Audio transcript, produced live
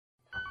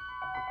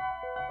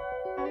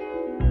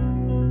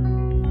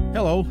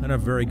Hello, and a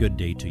very good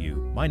day to you.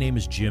 My name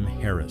is Jim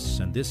Harris,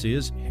 and this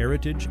is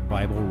Heritage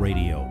Bible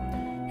Radio.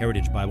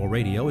 Heritage Bible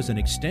Radio is an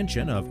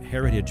extension of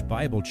Heritage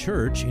Bible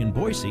Church in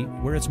Boise,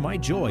 where it's my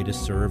joy to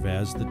serve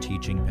as the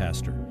teaching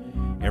pastor.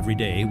 Every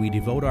day, we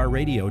devote our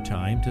radio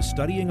time to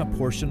studying a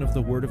portion of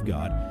the Word of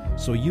God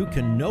so you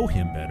can know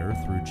Him better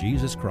through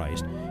Jesus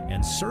Christ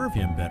and serve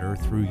Him better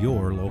through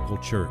your local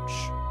church.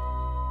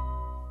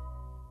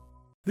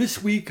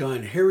 This week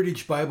on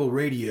Heritage Bible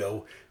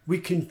Radio, we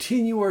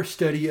continue our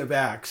study of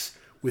Acts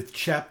with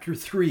chapter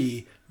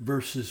 3,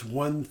 verses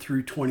 1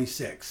 through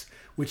 26,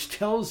 which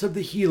tells of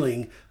the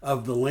healing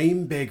of the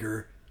lame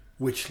beggar,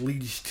 which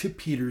leads to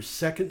Peter's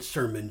second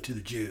sermon to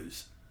the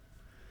Jews.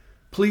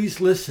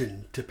 Please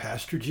listen to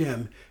Pastor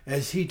Jim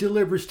as he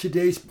delivers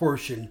today's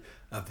portion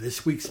of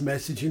this week's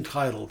message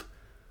entitled,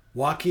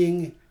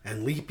 Walking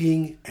and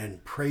Leaping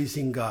and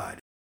Praising God.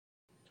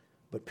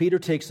 But Peter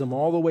takes them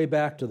all the way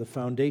back to the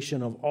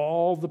foundation of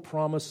all the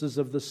promises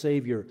of the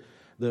Savior.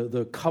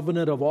 The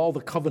covenant of all the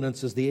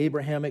covenants is the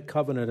Abrahamic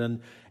covenant. And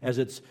as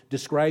it's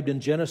described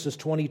in Genesis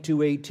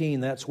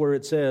 22:18, that's where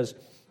it says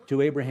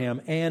to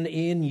Abraham, "And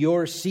in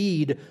your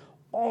seed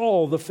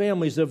all the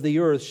families of the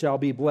earth shall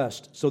be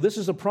blessed." So this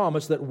is a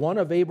promise that one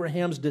of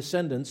Abraham's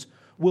descendants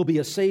will be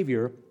a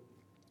Savior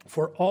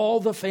for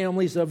all the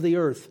families of the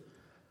earth.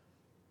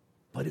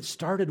 But it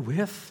started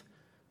with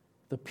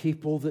the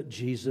people that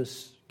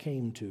Jesus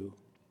came to.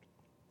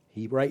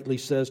 He rightly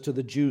says to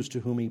the Jews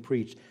to whom he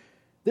preached,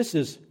 "This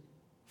is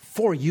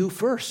for you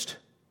first."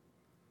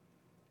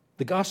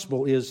 The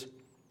gospel is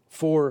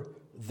for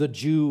the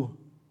Jew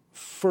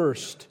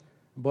first,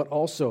 but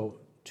also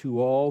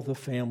to all the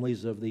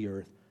families of the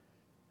earth.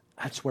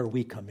 That's where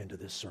we come into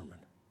this sermon.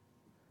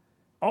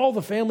 All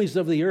the families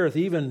of the earth,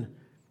 even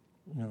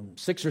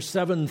 6,000 or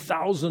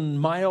 7,000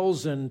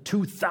 miles and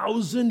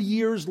 2,000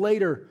 years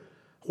later,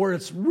 where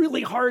it's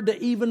really hard to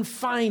even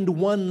find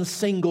one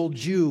single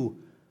Jew,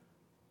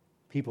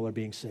 people are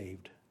being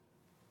saved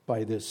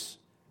by this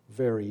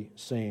very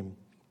same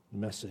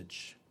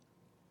message.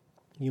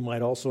 You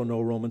might also know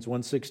Romans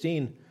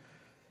 1:16.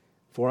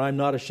 "For I'm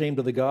not ashamed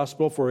of the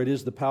gospel, for it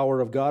is the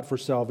power of God for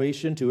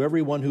salvation to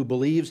everyone who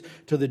believes,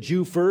 to the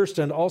Jew first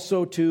and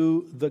also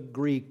to the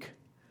Greek."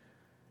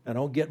 And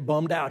don't get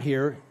bummed out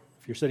here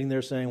if you're sitting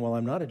there saying, "Well,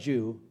 I'm not a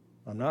Jew,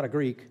 I'm not a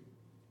Greek,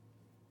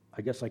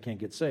 I guess I can't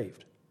get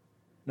saved."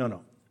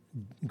 No.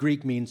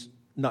 Greek means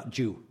not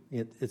Jew.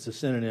 It's a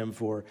synonym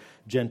for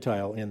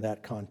Gentile in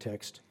that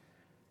context.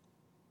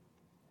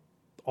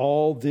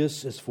 All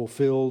this is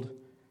fulfilled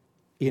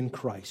in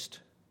Christ,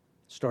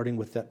 starting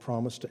with that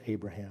promise to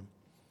Abraham.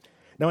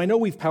 Now, I know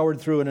we've powered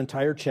through an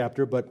entire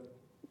chapter, but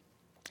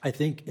I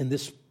think in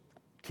this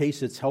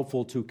case it's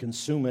helpful to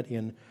consume it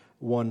in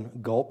one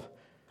gulp.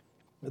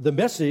 The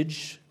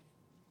message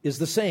is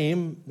the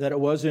same that it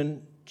was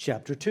in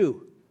chapter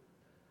 2.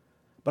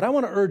 But I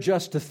want to urge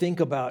us to think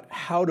about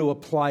how to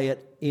apply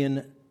it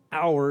in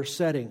our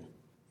setting.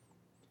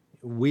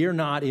 We're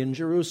not in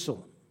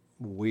Jerusalem.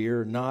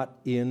 We're not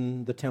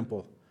in the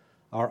temple.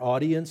 Our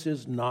audience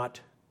is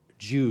not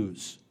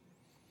Jews.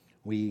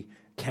 We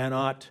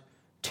cannot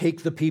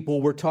take the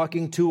people we're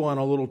talking to on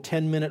a little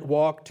 10-minute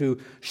walk to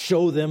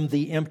show them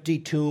the empty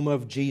tomb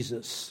of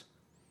Jesus.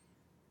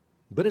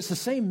 But it's the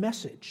same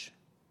message.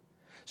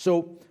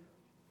 So,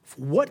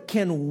 what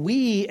can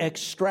we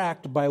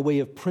extract by way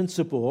of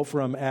principle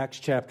from Acts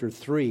chapter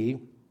 3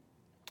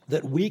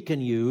 that we can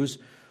use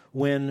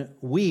when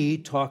we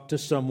talk to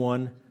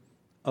someone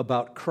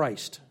about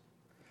Christ?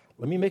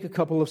 Let me make a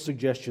couple of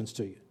suggestions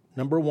to you.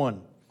 Number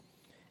one,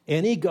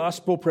 any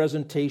gospel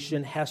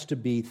presentation has to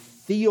be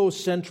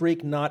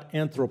theocentric, not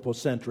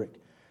anthropocentric.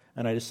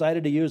 And I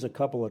decided to use a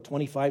couple of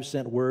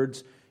 25-cent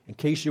words in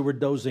case you were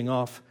dozing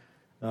off.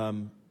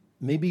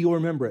 Maybe you'll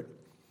remember it.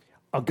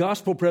 A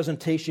gospel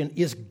presentation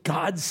is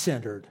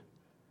God-centered,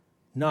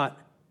 not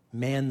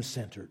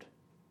man-centered.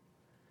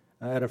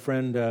 I had a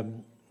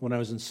friend when I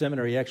was in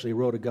seminary. He actually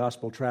wrote a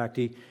gospel tract.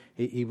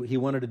 He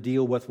wanted to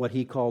deal with what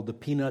he called the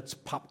peanuts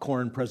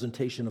popcorn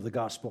presentation of the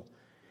gospel.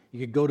 You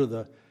could go to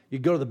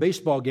the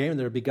baseball game, and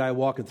there'd be a guy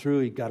walking through.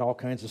 He got all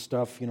kinds of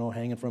stuff,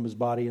 hanging from his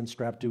body and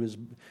strapped to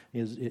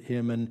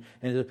him.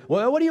 And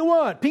well, what do you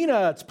want?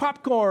 Peanuts,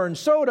 popcorn,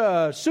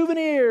 soda,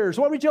 souvenirs.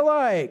 What would you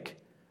like?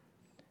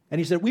 And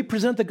he said, we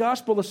present the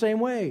gospel the same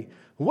way.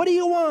 What do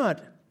you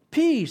want?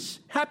 Peace,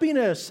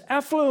 happiness,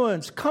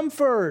 affluence,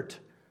 comfort.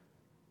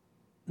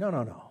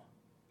 No.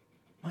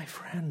 My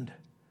friend,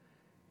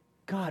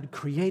 God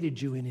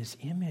created you in His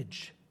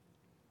image.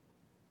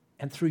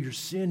 And through your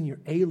sin,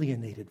 you're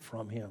alienated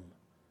from Him.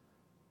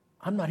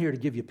 I'm not here to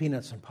give you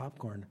peanuts and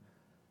popcorn.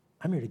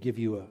 I'm here to give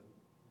you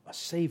a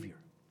Savior.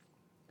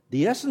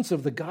 The essence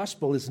of the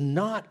gospel is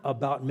not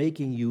about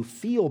making you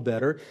feel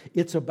better.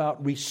 It's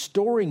about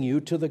restoring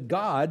you to the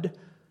God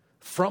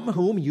from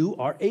whom you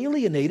are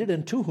alienated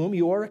and to whom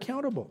you are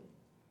accountable.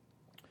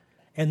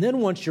 And then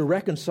once you're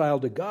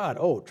reconciled to God,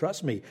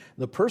 trust me,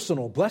 the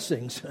personal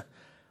blessings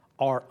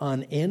are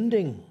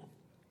unending.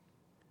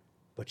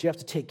 But you have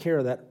to take care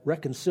of that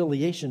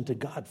reconciliation to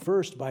God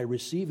first by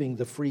receiving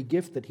the free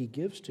gift that He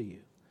gives to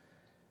you.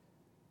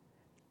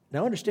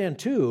 Now understand,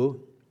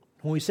 too,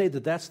 when we say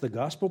that that's the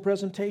gospel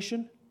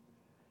presentation,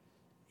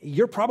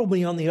 you're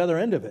probably on the other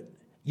end of it.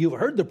 You've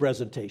heard the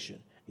presentation.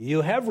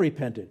 You have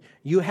repented.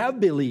 You have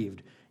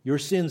believed. Your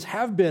sins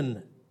have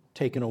been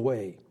taken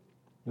away.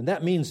 And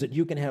that means that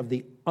you can have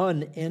the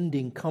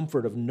unending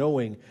comfort of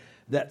knowing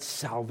that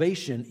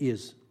salvation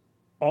is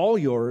all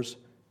yours,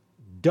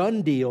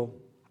 done deal,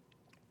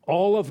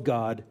 all of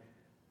God.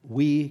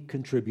 We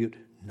contribute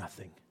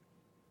nothing.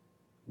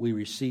 We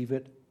receive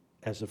it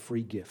as a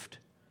free gift.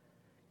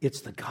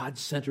 It's the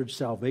God-centered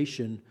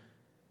salvation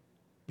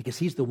because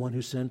He's the one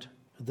who sent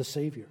the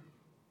Savior.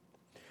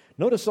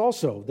 Notice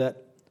also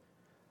that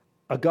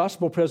a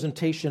gospel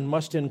presentation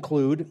must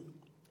include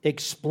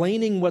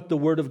explaining what the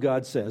Word of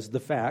God says, the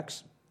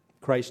facts.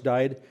 Christ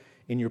died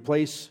in your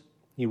place.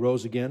 He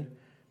rose again.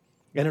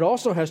 And it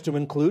also has to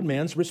include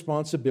man's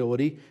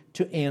responsibility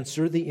to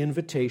answer the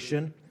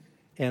invitation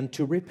and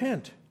to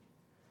repent.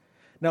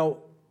 Now,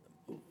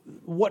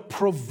 what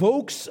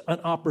provokes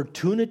an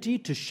opportunity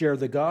to share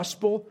the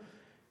gospel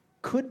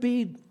could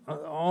be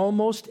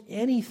almost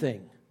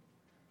anything.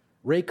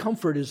 Ray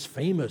Comfort is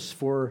famous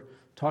for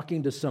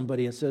talking to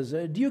somebody and says,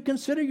 do you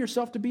consider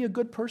yourself to be a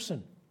good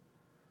person?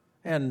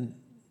 And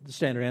the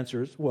standard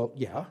answer is, well,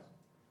 yeah.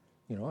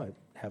 I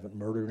haven't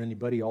murdered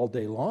anybody all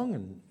day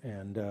long,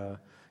 and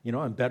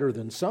I'm better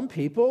than some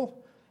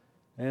people.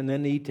 And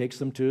then he takes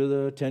them to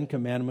the 10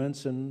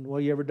 Commandments, and, well,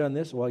 you ever done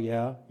this? Well,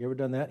 yeah. You ever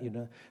done that?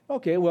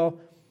 Okay, well,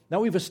 now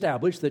we've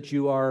established that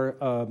you are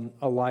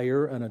a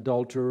liar, an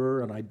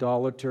adulterer, an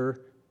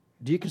idolater.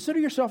 Do you consider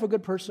yourself a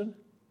good person?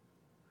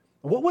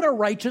 What would a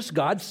righteous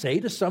God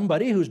say to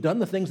somebody who's done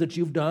the things that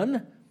you've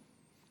done?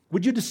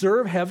 Would you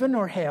deserve heaven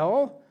or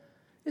hell?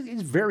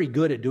 He's very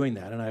good at doing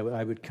that, and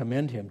I would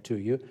commend him to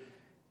you.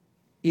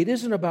 It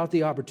isn't about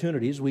the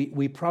opportunities.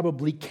 We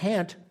probably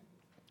can't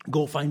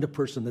go find a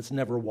person that's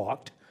never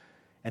walked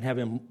and have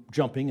him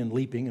jumping and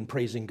leaping and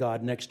praising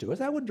God next to us.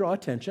 That would draw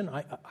attention.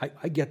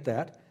 I get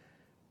that.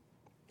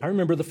 I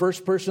remember the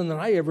first person that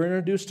I ever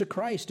introduced to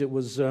Christ. It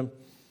was a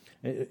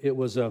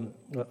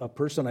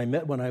person I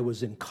met when I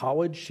was in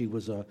college. She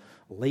was a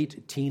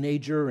late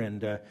teenager,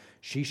 and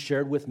she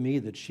shared with me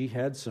that she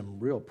had some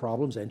real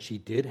problems, and she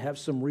did have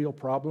some real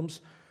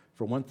problems.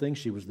 For one thing,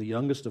 she was the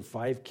youngest of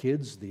 5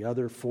 kids. The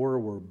other 4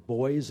 were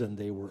boys, and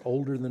they were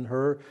older than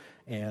her,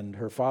 and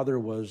her father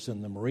was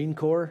in the Marine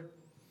Corps.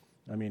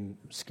 I mean,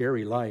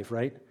 scary life,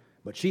 right?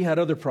 But she had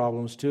other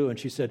problems too, and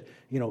she said,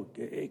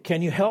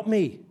 can you help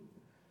me?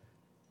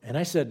 And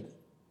I said,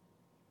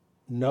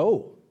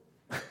 no.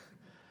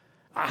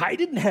 I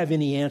didn't have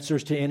any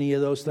answers to any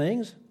of those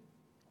things.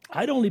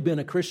 I'd only been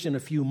a Christian a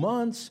few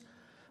months,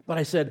 but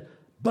I said,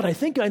 but I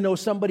think I know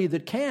somebody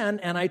that can,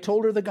 and I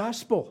told her the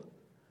gospel.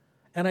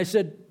 And I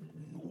said,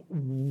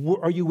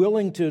 are you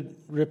willing to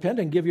repent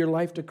and give your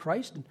life to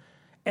Christ?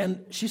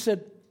 And she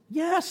said,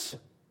 yes.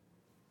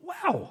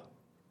 Wow.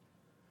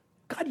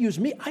 God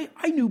used me.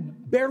 I knew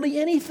barely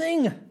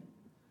anything.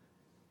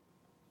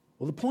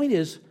 Well, the point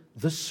is,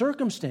 the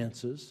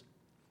circumstances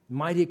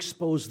might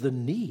expose the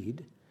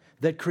need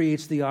that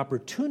creates the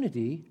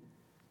opportunity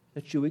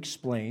that you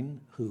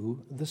explain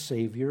who the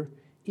Savior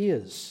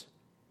is.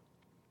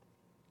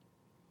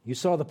 You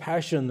saw the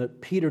passion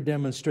that Peter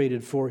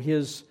demonstrated for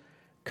his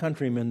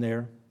countrymen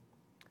there.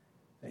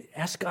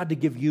 Ask God to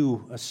give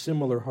you a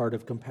similar heart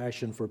of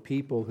compassion for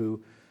people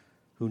who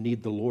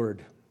need the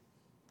Lord.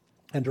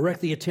 And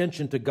direct the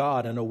attention to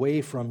God and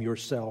away from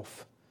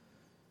yourself.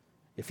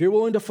 If you're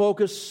willing to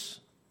focus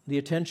the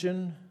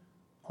attention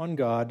on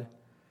God,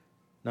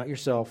 not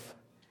yourself,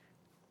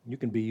 you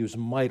can be used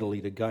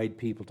mightily to guide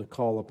people to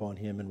call upon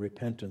Him in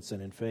repentance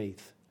and in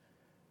faith.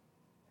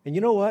 And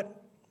you know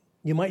what?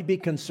 You might be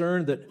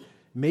concerned that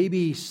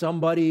maybe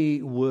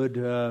somebody would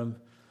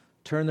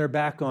turn their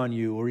back on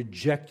you or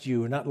reject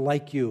you or not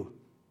like you.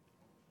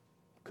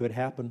 Could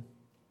happen.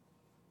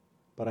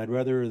 But I'd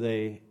rather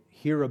they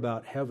hear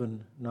about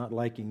heaven not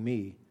liking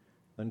me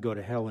than go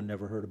to hell and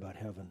never heard about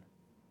heaven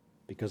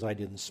because I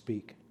didn't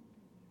speak.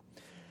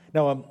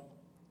 Now,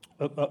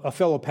 a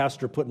fellow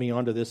pastor put me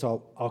onto this.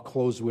 I'll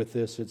close with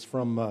this. It's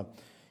from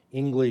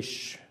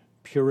English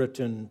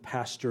Puritan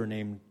pastor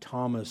named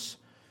Thomas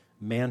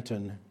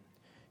Manton.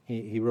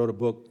 He wrote a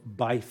book,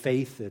 By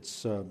Faith.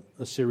 It's a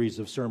series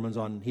of sermons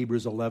on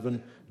Hebrews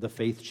 11, the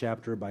faith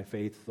chapter. By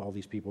faith, all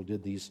these people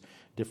did these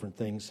different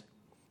things.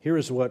 Here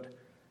is what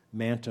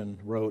Manton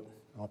wrote.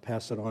 I'll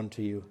pass it on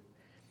to you.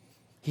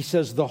 He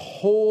says, the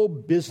whole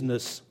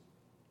business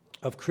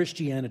of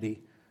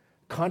Christianity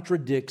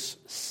contradicts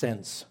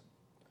sense.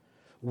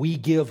 We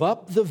give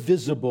up the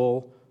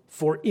visible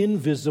for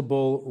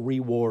invisible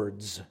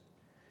rewards.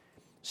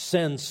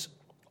 Sense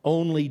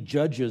only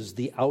judges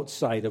the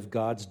outside of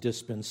God's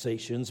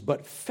dispensations,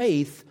 but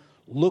faith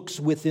looks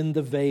within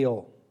the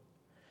veil.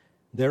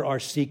 There are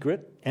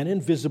secret and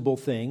invisible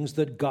things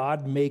that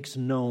God makes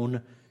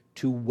known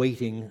to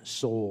waiting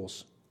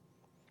souls.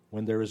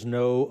 When there is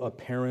no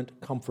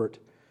apparent comfort,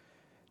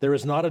 there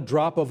is not a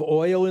drop of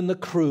oil in the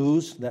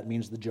cruse, that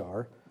means the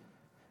jar,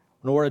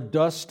 nor a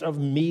dust of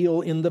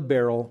meal in the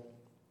barrel.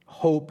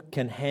 hope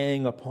can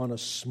hang upon a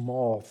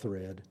small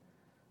thread.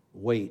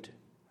 Wait,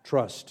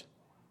 trust,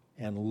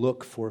 and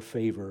look for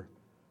favor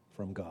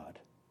from God.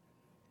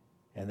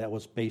 And that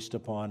was based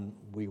upon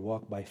we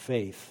walk by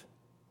faith,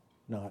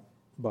 not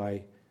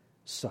by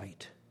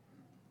sight.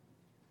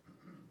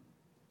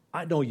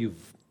 I know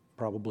you've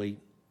probably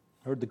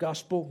heard the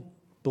gospel,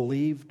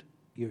 believed,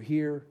 you're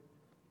here.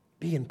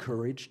 Be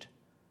encouraged.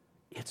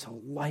 It's a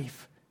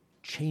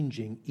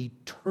life-changing,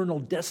 eternal,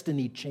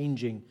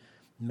 destiny-changing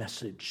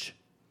message.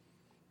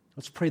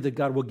 Let's pray that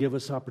God will give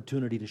us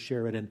opportunity to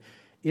share it. And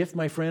if,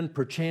 my friend,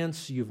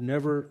 perchance you've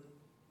never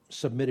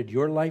submitted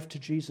your life to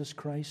Jesus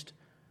Christ,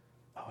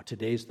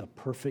 today's the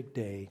perfect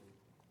day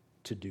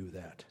to do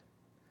that.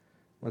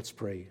 Let's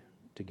pray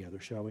together,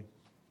 shall we?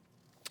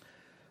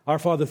 Our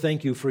Father,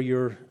 thank you for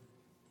your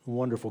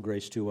wonderful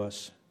grace to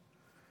us.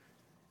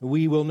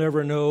 We will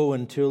never know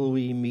until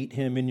we meet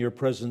him in your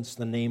presence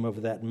the name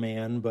of that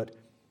man, but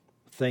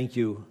thank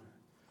you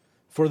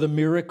for the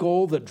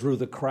miracle that drew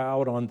the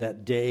crowd on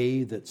that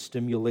day that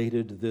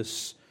stimulated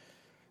this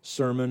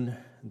sermon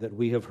that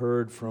we have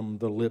heard from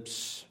the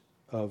lips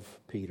of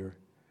Peter.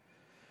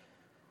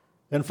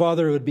 And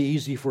Father, it would be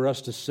easy for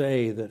us to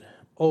say that,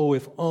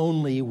 if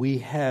only we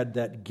had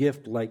that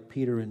gift like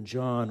Peter and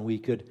John, we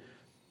could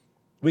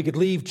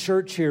leave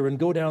church here and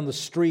go down the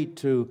street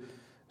to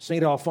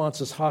St.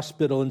 Alphonsus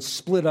Hospital and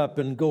split up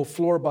and go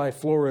floor by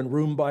floor and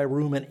room by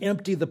room and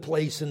empty the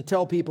place and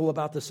tell people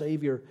about the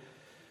Savior.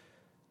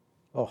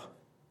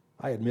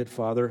 I admit,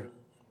 Father,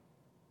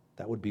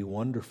 that would be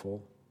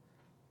wonderful,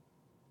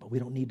 but we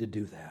don't need to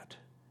do that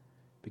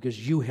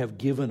because you have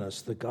given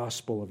us the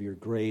gospel of your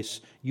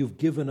grace. You've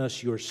given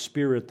us your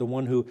Spirit, the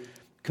one who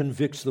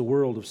convicts the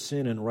world of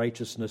sin and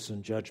righteousness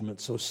and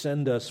judgment. So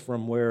send us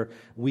from where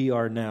we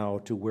are now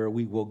to where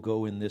we will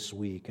go in this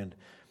week, and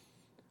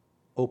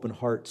open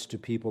hearts to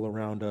people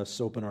around us,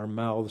 open our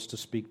mouths to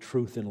speak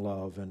truth in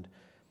love, and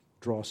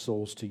draw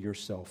souls to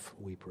yourself,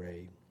 we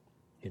pray.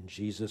 In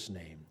Jesus'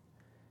 name,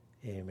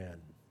 amen.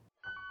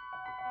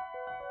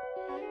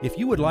 If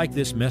you would like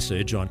this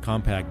message on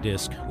compact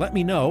disc, let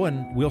me know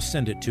and we'll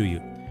send it to you.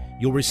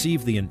 You'll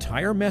receive the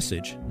entire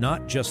message,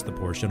 not just the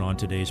portion on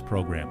today's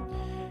program.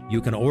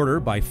 You can order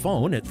by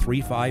phone at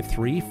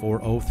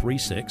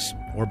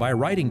 353-4036 or by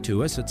writing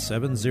to us at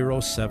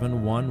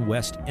 7071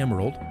 West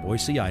Emerald,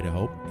 Boise,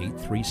 Idaho,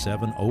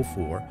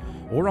 83704,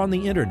 or on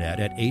the internet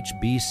at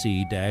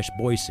hbc-boise.org.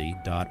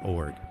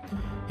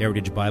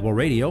 Heritage Bible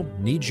Radio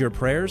needs your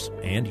prayers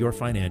and your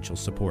financial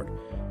support.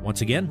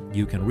 Once again,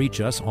 you can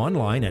reach us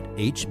online at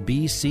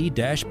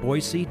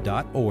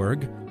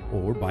hbc-boise.org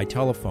or by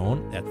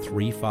telephone at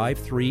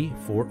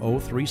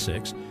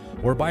 353-4036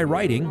 or by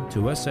writing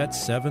to us at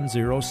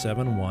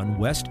 7071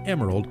 West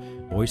Emerald,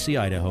 Boise,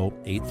 Idaho,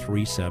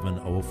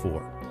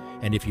 83704.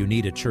 And if you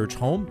need a church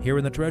home here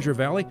in the Treasure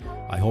Valley,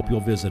 I hope you'll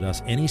visit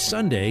us any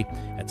Sunday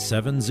at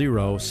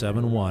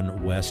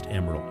 7071 West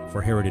Emerald.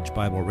 For Heritage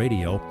Bible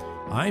Radio,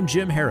 I'm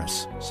Jim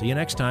Harris. See you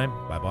next time.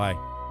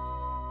 Bye-bye.